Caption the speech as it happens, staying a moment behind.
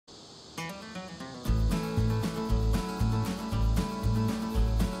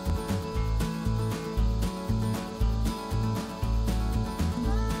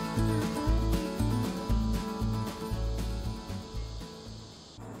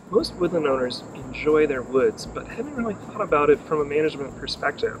Most woodland owners enjoy their woods, but haven't really thought about it from a management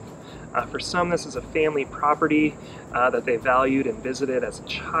perspective. For some, this is a family property that they valued and visited as a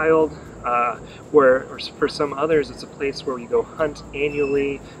child, or for some others, it's a place where you go hunt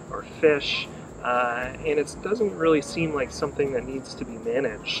annually or fish, and it doesn't really seem like something that needs to be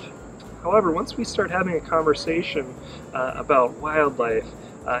managed. However, once we start having a conversation about wildlife,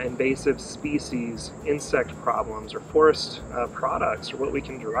 invasive species, insect problems, or forest products, or what we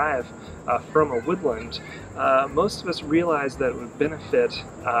can derive from a woodland, most of us realize that it would benefit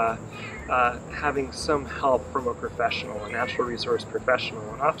having some help from a professional, a natural resource professional,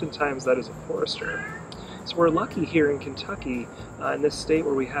 and oftentimes that is a forester. So we're lucky here in Kentucky, in this state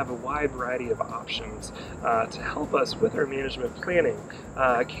where we have a wide variety of options to help us with our management planning.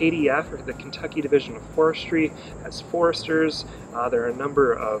 KDF, or the Kentucky Division of Forestry, has foresters. There are a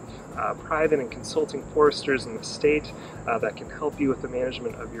number of private and consulting foresters in the state that can help you with the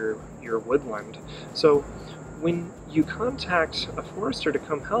management of your woodland. So when you contact a forester to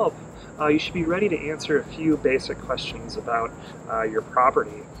come help, you should be ready to answer a few basic questions about your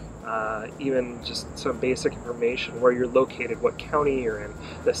property. Even just some basic information: where you're located, what county you're in,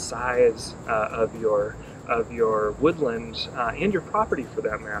 the size of your woodland, and your property for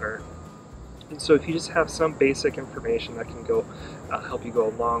that matter. And so if you just have some basic information, that can go help you go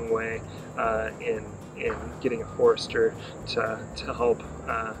a long way in getting a forester to help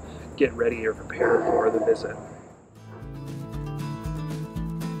get ready or prepare for the visit.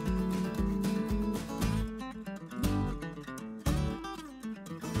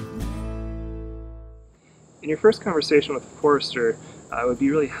 In your first conversation with a forester, it would be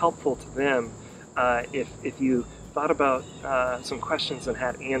really helpful to them if you thought about some questions and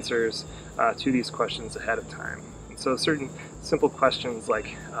had answers to these questions ahead of time. And so certain simple questions like,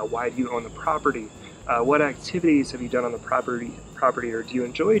 why do you own the property? What activities have you done on the property, or do you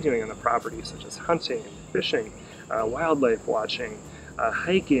enjoy doing on the property, such as hunting and fishing, wildlife watching,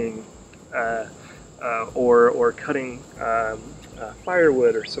 hiking, or cutting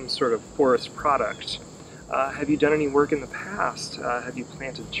firewood or some sort of forest product? Have you done any work in the past? Have you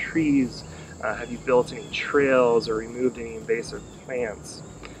planted trees? Have you built any trails or removed any invasive plants?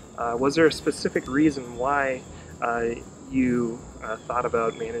 Was there a specific reason why you thought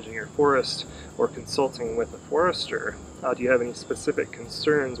about managing your forest or consulting with a forester? Do you have any specific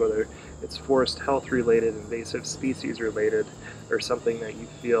concerns, whether it's forest health related, invasive species related, or something that you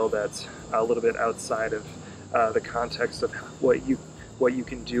feel that's a little bit outside of the context of what you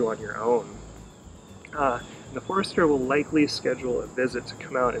can do on your own? The forester will likely schedule a visit to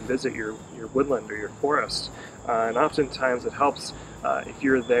come out and visit your woodland or your forest, and oftentimes it helps if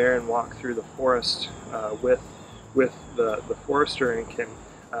you're there and walk through the forest with the forester and can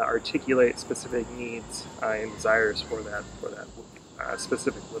articulate specific needs and desires for that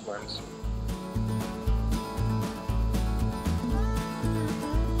specific woodland.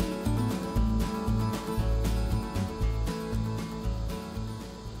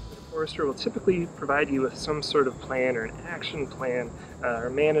 The forester will typically provide you with some sort of plan or an action plan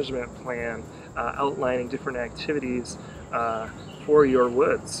or management plan outlining different activities for your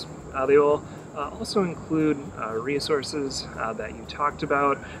woods. They will also include resources that you talked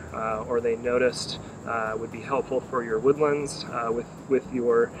about or they noticed would be helpful for your woodlands with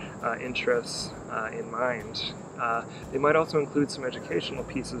your interests in mind. They might also include some educational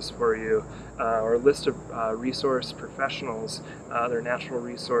pieces for you or a list of resource professionals, other natural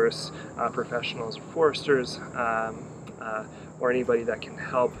resource professionals or foresters, or anybody that can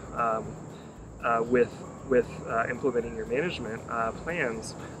help with implementing your management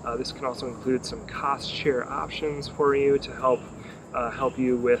plans. This can also include some cost share options for you to help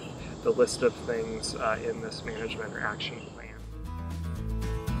you with the list of things in this management or action plan.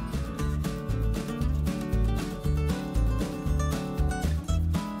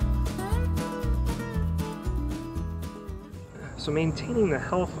 So maintaining the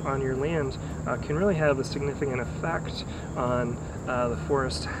health on your land can really have a significant effect on the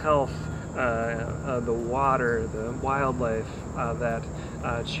forest health, the water, the wildlife that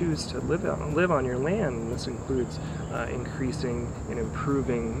choose to live on your land. And this includes increasing and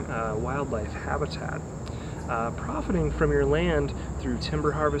improving wildlife habitat. Profiting from your land through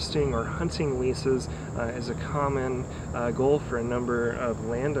timber harvesting or hunting leases is a common goal for a number of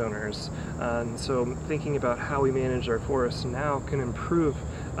landowners. And so thinking about how we manage our forests now can improve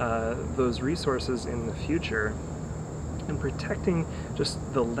those resources in the future. And protecting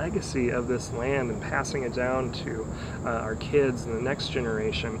just the legacy of this land and passing it down to our kids and the next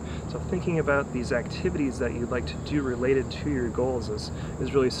generation. So thinking about these activities that you'd like to do related to your goals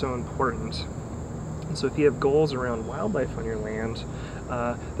is really so important. And so if you have goals around wildlife on your land,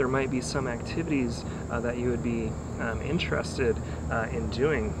 there might be some activities that you would be interested in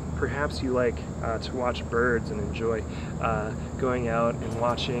doing. Perhaps you like to watch birds and enjoy going out and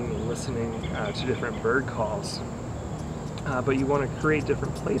watching and listening to different bird calls. But you want to create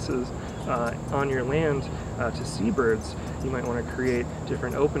different places on your land to see birds. You might want to create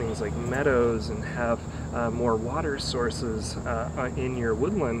different openings like meadows and have more water sources in your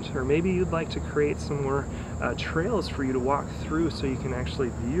woodland, or maybe you'd like to create some more trails for you to walk through so you can actually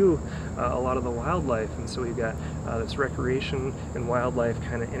view a lot of the wildlife. And so we've got this recreation and wildlife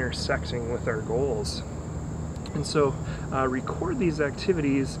kind of intersecting with our goals. And so record these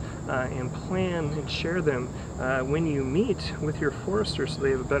activities and plan and share them when you meet with your forester so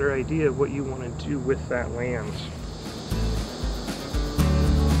they have a better idea of what you want to do with that land.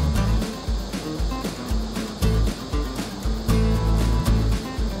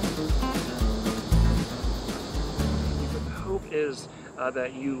 The hope is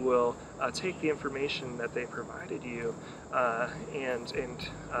that you will take the information that they provided you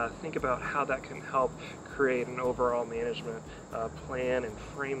and think about how that can help create an overall management plan and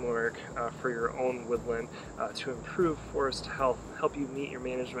framework for your own woodland to improve forest health, help you meet your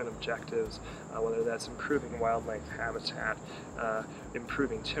management objectives, whether that's improving wildlife habitat,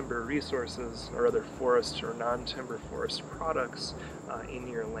 improving timber resources or other forest or non-timber forest products in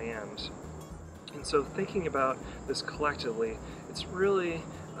your land. And so thinking about this collectively, it's really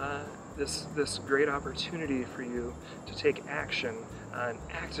this great opportunity for you to take action and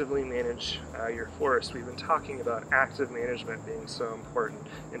actively manage your forest. We've been talking about active management being so important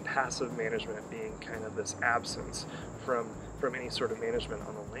and passive management being kind of this absence from any sort of management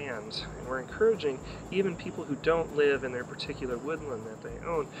on the land. And we're encouraging even people who don't live in their particular woodland that they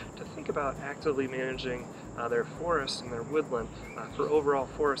own to think about actively managing their forest and their woodland for overall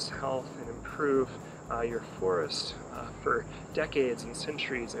forest health and improve your forest for decades and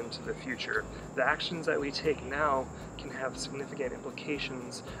centuries into the future. The actions that we take now can have significant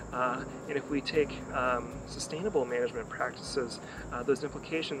implications, and if we take sustainable management practices, those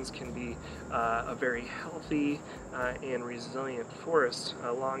implications can be a very healthy and resilient forest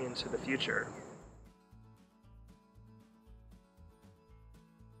long into the future.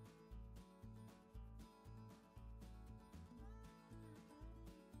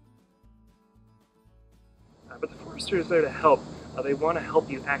 But the forester is there to help. They want to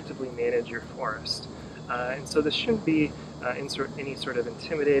help you actively manage your forest. And so this shouldn't be any sort of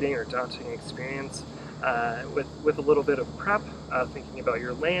intimidating or daunting experience. With a little bit of prep, thinking about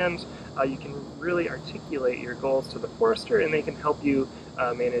your land, you can really articulate your goals to the forester and they can help you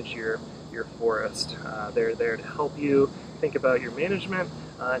manage your forest. They're there to help you think about your management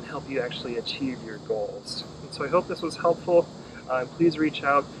and help you actually achieve your goals. And so I hope this was helpful. Please reach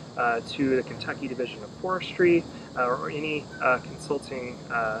out to the Kentucky Division of Forestry or any consulting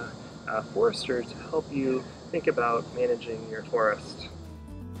forester to help you think about managing your forest.